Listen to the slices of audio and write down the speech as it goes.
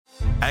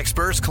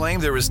Experts claim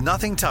there is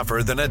nothing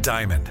tougher than a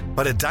diamond.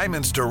 But at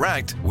Diamonds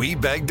Direct, we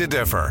beg to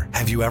differ.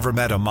 Have you ever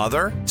met a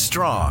mother?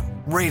 Strong,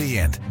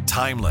 radiant,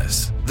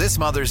 timeless. This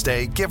Mother's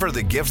Day, give her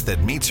the gift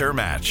that meets her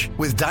match.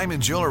 With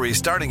diamond jewelry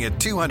starting at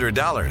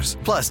 $200.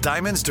 Plus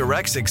Diamonds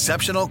Direct's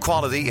exceptional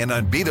quality and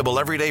unbeatable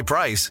everyday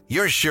price,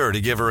 you're sure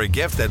to give her a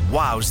gift that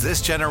wows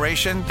this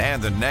generation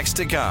and the next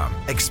to come.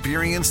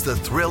 Experience the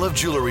thrill of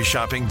jewelry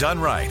shopping done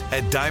right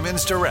at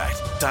Diamonds Direct.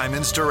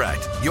 Diamonds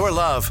Direct. Your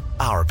love,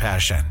 our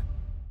passion.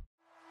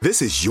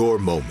 This is your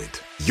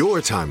moment, your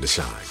time to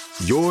shine,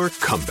 your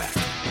comeback.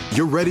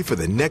 You're ready for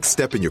the next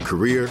step in your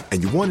career,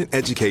 and you want an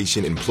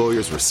education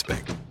employers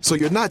respect. So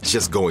you're not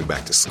just going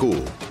back to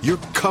school, you're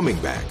coming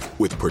back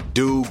with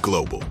Purdue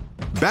Global.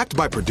 Backed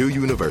by Purdue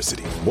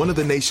University, one of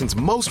the nation's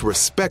most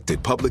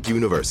respected public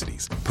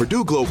universities,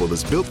 Purdue Global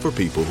is built for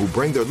people who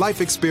bring their life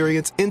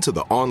experience into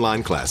the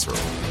online classroom.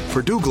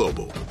 Purdue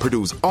Global,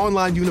 Purdue's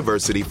online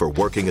university for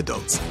working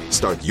adults.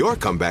 Start your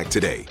comeback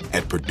today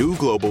at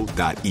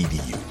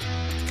purdueglobal.edu.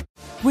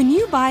 When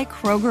you buy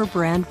Kroger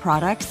brand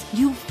products,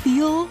 you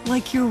feel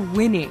like you're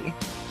winning.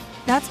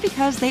 That's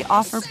because they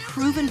offer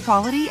proven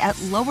quality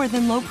at lower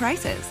than low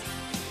prices.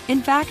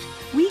 In fact,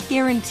 we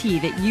guarantee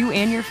that you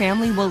and your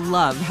family will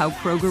love how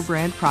Kroger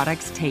brand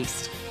products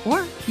taste,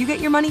 or you get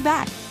your money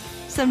back.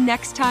 So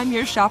next time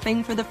you're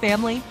shopping for the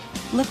family,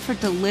 look for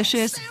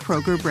delicious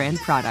Kroger brand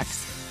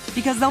products,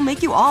 because they'll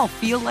make you all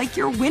feel like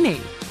you're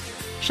winning.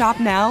 Shop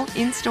now,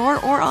 in-store,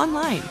 or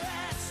online.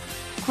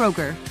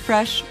 Kroger,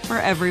 fresh for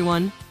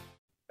everyone.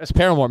 That's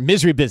Paramore,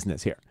 Misery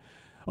Business here.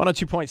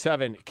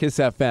 102.7 KISS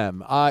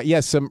FM.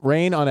 Yes, some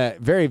rain on a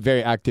very,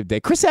 very active day.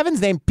 Chris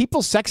Evans named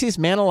People's Sexiest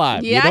Man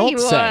Alive. Yeah, you don't he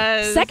was.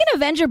 say. Second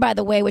Avenger, by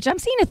the way, which I'm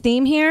seeing a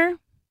theme here.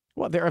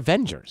 Well, they're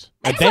Avengers.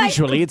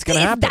 Eventually, it's going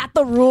to happen. Is that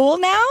the rule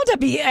now, to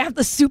be have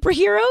the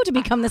superhero to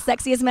become the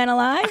sexiest man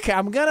alive? Okay,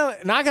 I'm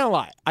not gonna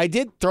lie. I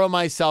did throw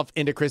myself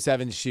into Chris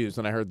Evans' shoes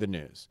when I heard the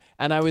news,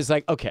 and I was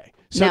like, okay.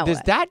 So Now does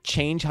what? that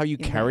change how you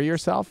carry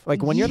yourself?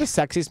 Like when you're the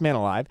sexiest man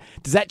alive,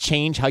 does that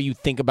change how you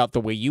think about the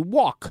way you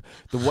walk,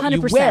 what you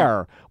 100%.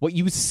 wear, what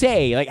you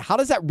say? Like how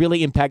does that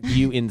really impact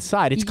you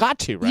inside? It's got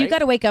to, right? You got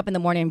to wake up in the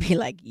morning and be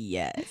like,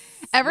 yes.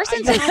 Ever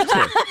since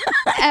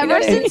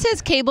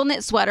his cable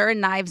knit sweater and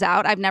Knives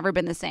Out, I've never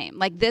been the same.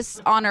 Like this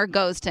honor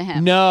goes to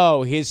him.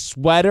 No, his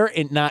sweater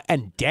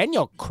and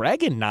Daniel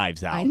Craig in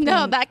Knives Out.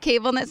 No, that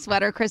cable knit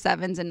sweater, Chris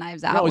Evans and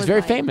Knives Out. No, it was very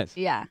like, famous.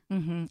 Yeah.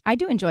 Mm-hmm. I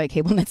do enjoy a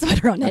cable knit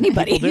sweater on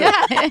anybody.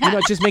 Yeah. You know,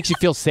 it just makes you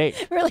feel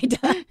safe. It really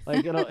does.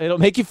 Like it'll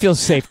make you feel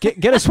safe.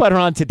 Get a sweater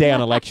on today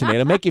on election day.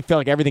 It'll make you feel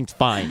like everything's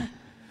fine.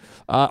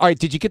 All right,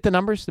 did you get the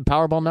numbers, the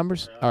Powerball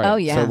numbers? All right, Oh,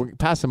 yeah. So we'll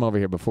pass them over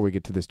here before we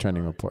get to this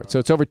trending report. So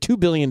it's over $2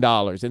 billion,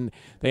 and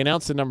they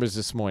announced the numbers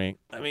this morning.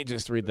 Let me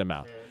just read them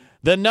out.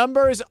 The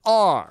numbers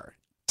are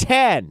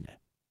 10.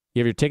 You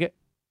have your ticket?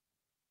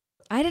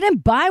 I didn't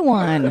buy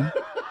one.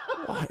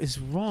 What is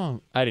wrong?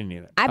 I didn't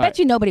either. I bet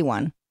you nobody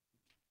won.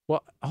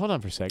 Well, hold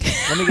on for a second.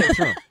 Let me get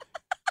through them.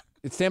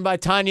 Stand by,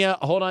 Tanya.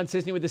 Hold on,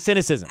 Sisney, with the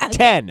cynicism.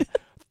 10,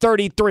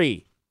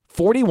 33,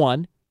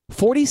 41,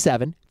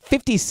 47,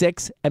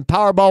 56, and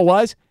Powerball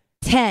was?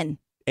 10.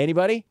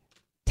 Anybody?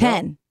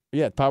 10.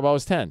 Yeah, Powerball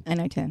was 10. I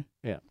know 10.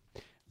 Yeah.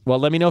 Well,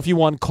 let me know if you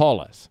won. Call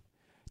us.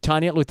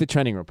 Tanya with the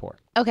trending report.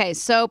 Okay,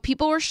 so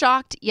people were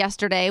shocked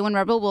yesterday when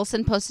Rebel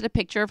Wilson posted a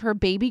picture of her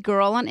baby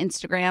girl on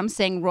Instagram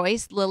saying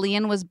Royce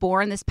Lillian was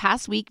born this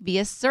past week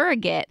via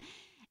surrogate.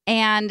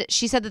 And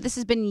she said that this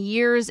has been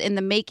years in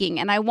the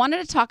making. And I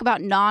wanted to talk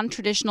about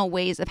non-traditional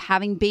ways of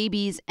having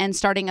babies and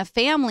starting a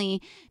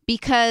family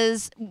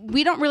because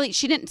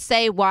she didn't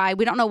say why.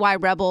 We don't know why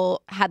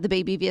Rebel had the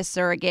baby via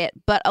surrogate,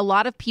 but a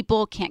lot of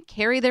people can't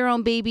carry their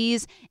own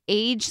babies.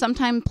 Age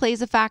sometimes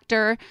plays a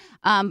factor.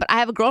 But I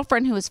have a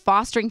girlfriend who is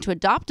fostering to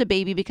adopt a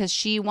baby because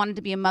she wanted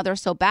to be a mother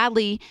so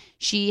badly.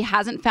 She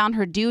hasn't found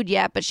her dude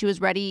yet, but she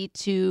was ready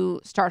to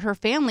start her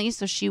family.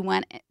 So she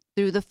went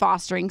through the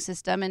fostering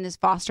system and is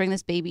fostering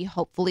this baby,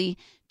 hopefully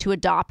to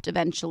adopt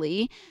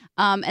eventually.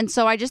 And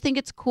so I just think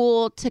it's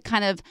cool to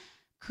kind of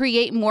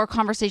create more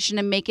conversation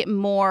and make it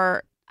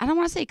more, I don't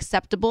want to say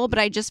acceptable, but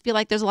I just feel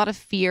like there's a lot of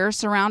fear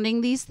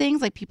surrounding these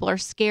things. Like people are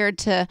scared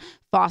to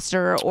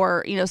foster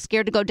or,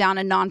 scared to go down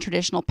a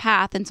non-traditional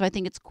path. And so I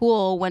think it's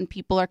cool when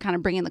people are kind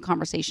of bringing the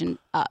conversation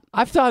up.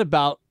 I've thought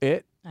about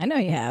it. I know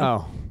you have.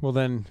 Oh, well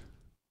then.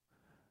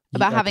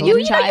 About having You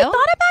a child?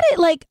 thought about it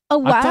like a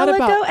while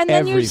ago, and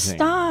then you everything.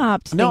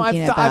 stopped. No,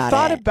 thinking I've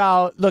thought it.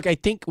 about. Look, I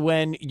think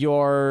when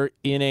you're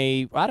in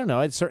at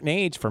a certain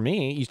age, for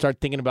me, you start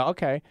thinking about,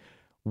 okay,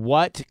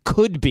 what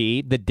could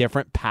be the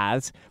different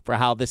paths for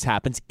how this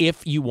happens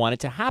if you want it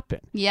to happen,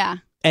 Yeah.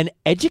 and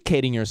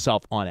educating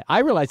yourself on it.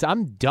 I realize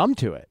I'm dumb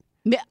to it.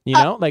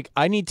 Like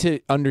I need to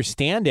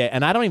understand it,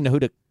 and I don't even know who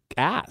to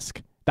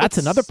ask. That's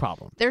another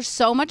problem. There's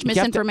so much You have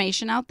to-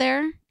 misinformation out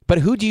there. But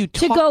who do you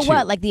talk To go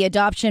what? Like the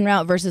adoption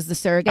route versus the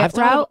surrogate I've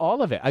thought route? of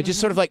all of it. I just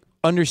sort of like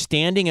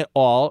understanding it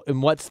all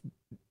and what's,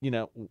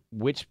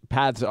 which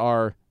paths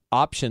are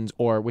options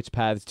or which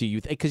paths do you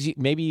think? Because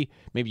maybe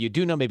you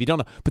do know, maybe you don't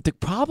know. But the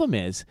problem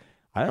is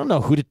I don't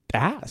know who to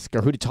ask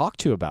or who to talk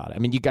to about it. I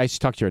mean, you guys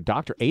talk to a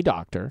doctor.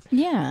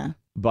 Yeah.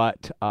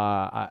 But,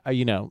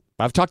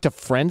 I've talked to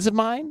friends of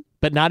mine,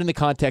 but not in the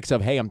context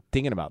of, hey, I'm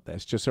thinking about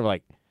this. Just sort of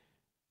like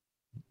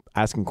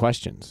asking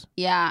questions.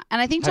 Yeah.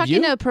 And I think Have talking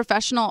you? to a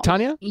professional.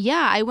 Tanya?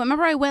 Yeah. I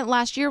remember I went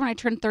last year when I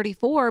turned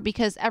 34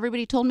 because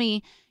everybody told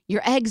me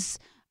your eggs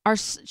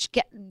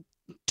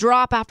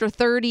drop after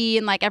 30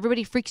 and like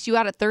everybody freaks you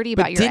out at 30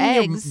 about your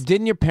eggs.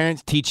 Didn't your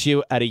parents teach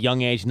you at a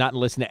young age not to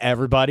listen to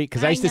everybody?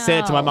 Because I used to say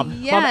it to my mom.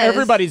 Mom, Yes.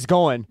 everybody's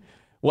going.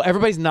 Well,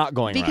 everybody's not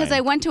going Because right.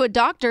 I went to a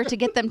doctor to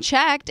get them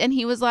checked, and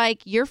he was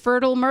like, "You're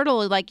fertile,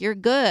 Myrtle. Like you're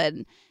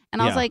good."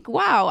 And I was Yeah. like,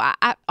 "Wow,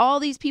 all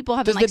these people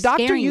have Does been like the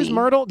doctor scaring use me."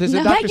 Myrtle? Does the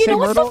Yeah, doctor you say know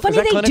what's Myrtle? so funny? Is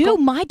that They clinical?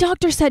 do. My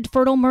doctor said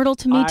fertile Myrtle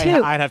to me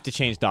too. I'd have to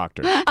change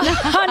doctors.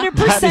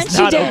 100% That is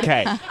she not did.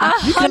 okay.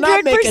 You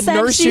cannot make a 100%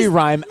 nursery she's-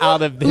 rhyme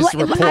out of this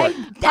report.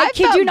 I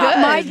kid felt you not.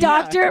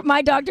 good.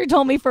 My doctor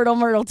told me fertile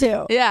Myrtle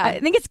too. Yeah. I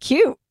think it's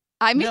cute.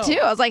 Me No. too.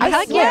 I was like, I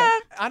 "Heck swear. yeah!"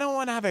 I don't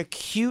want to have a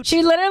cute.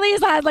 She literally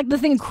has like the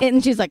thing,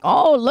 and she's like,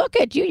 "Oh, look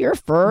at you, you're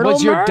fertile."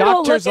 Was your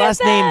Myrtle. doctor's Look at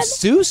last name that."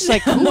 Seuss?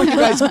 Like, who are you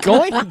guys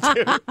going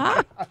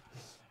to?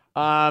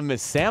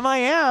 Sam, I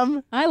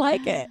am. I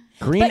like it.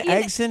 Green But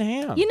eggs and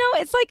ham. You know,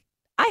 it's like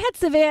I had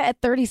Savea at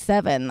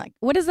 37. Like,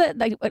 what is it?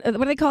 Like, what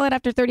do they call it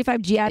after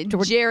 35?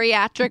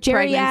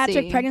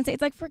 Geriatric pregnancy.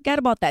 It's like, forget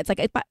about that. It's like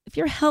if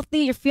you're healthy,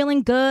 you're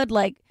feeling good.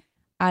 Like,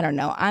 I don't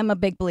know. I'm a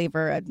big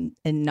believer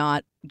in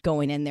not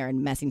going in there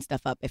and messing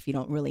stuff up if you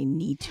don't really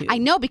need to. I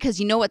know, because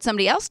you know what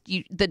somebody else,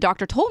 the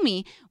doctor told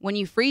me, when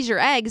you freeze your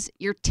eggs,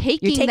 you're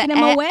taking taking the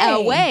them egg away.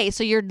 away,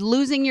 so you're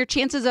losing your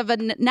chances of a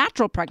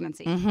natural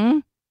pregnancy. Mm-hmm.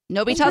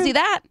 Nobody tells you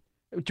that.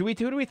 Who do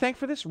we thank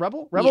for this?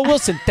 Rebel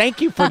Wilson,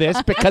 thank you for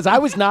this, because I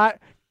was not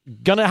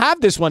gonna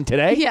have this one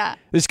today. Yeah.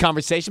 This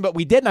conversation, but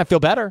we did, and I feel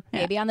better.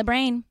 Maybe on the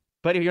brain.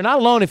 But if you're not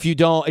alone, if you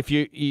don't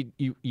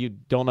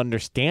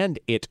understand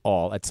it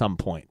all at some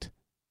point,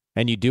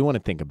 and you do want to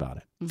think about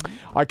it. Mm-hmm.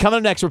 All right, coming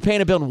up next, we're paying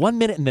a bill in 1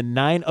 minute in the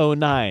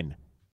 9:09.